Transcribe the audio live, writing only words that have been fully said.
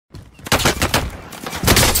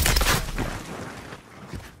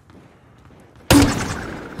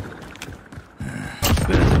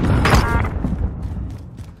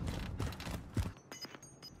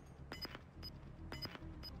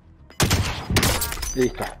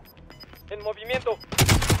Listo. En movimiento.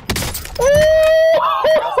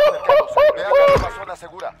 Gas acercándose. Vean la nueva zona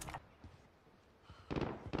segura.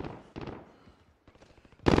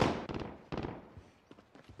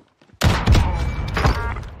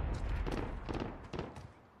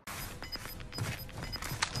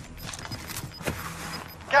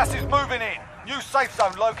 Gas is moving in. New safe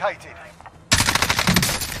zone located.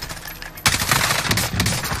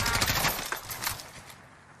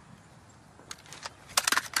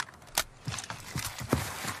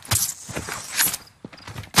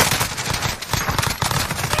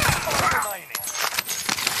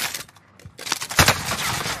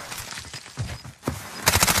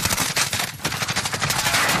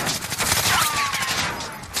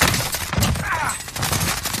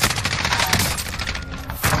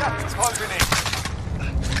 Closing in.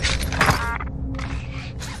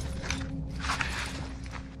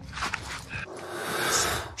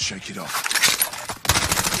 Shake it off.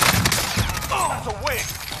 That's a win.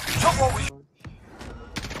 Took what we...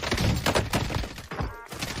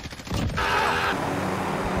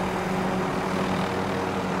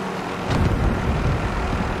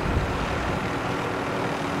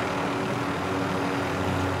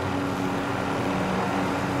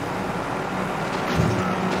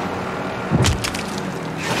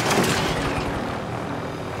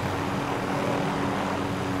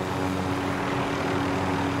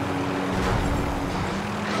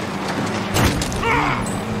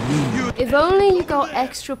 If only you got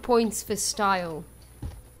extra points for style.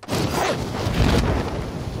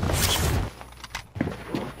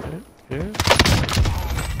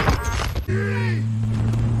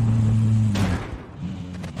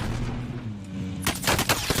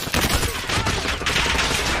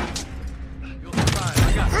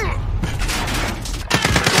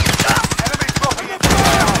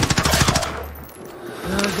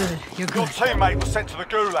 Your teammate was sent to the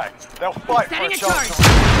gulag. They'll fight for a chance to...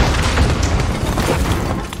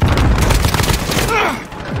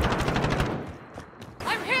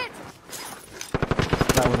 I'm hit!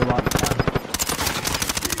 That was a lot.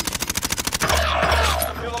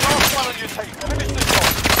 You're the last one on your team. Finish the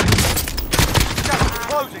job. Gas is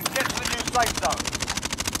closing. Get to the new safe zone.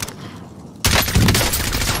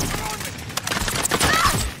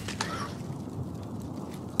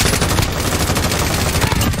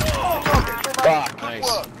 Fuck, nice.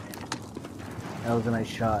 That was a nice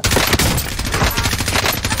shot.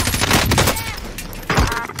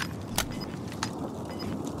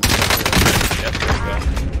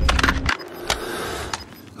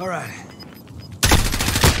 All right.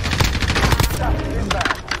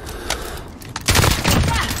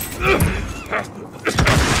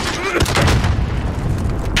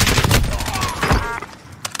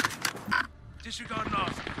 Disregard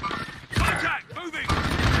last. Contact! Moving!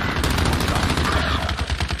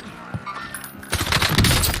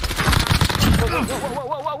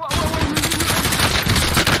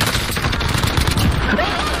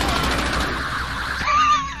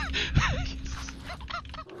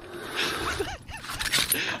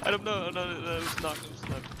 I don't know, no, it's not.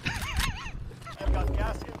 I've got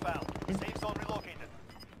gas inbound. Safe zone relocated.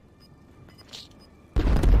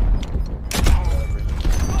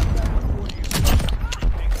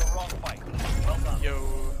 Take the wrong fight. Well done.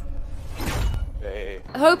 Yo. Hey.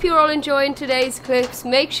 I hope you're all enjoying today's clips.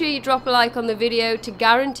 Make sure you drop a like on the video to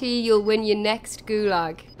guarantee you'll win your next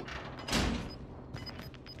gulag.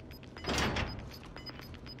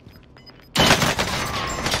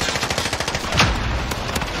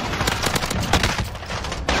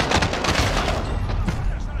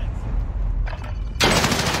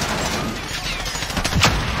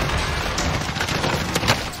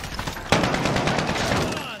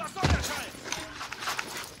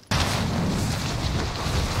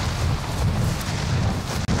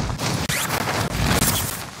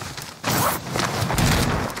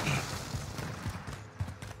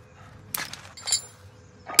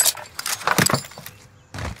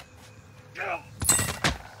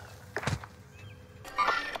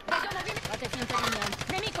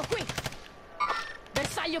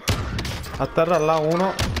 A terra là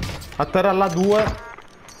uno. A terra là due.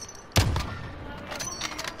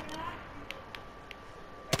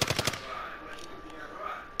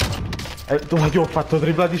 Io ho fatto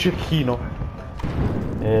tripla di cecchino.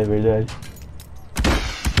 Vedrai.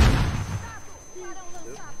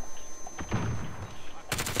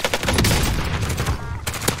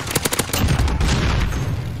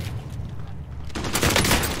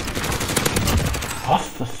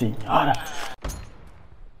 Nossa senhora.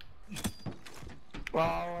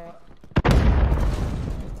 Wow.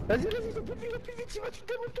 Mas ele é muito pivicima de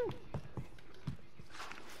tempo tu.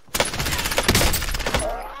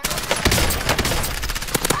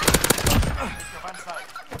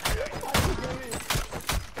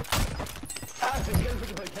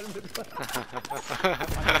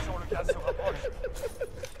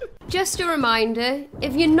 Just a reminder,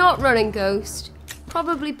 if you're not running Ghost,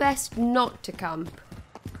 probably best not to camp.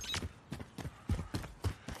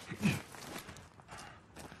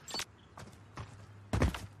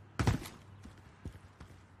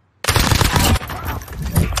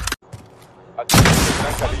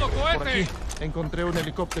 Por aquí, encontré un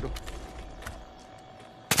helicóptero.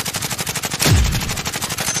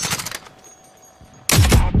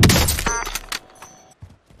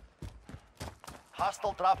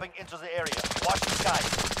 Hostile dropping into the area. Watch the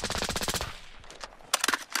skies.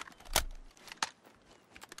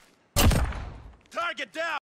 target down!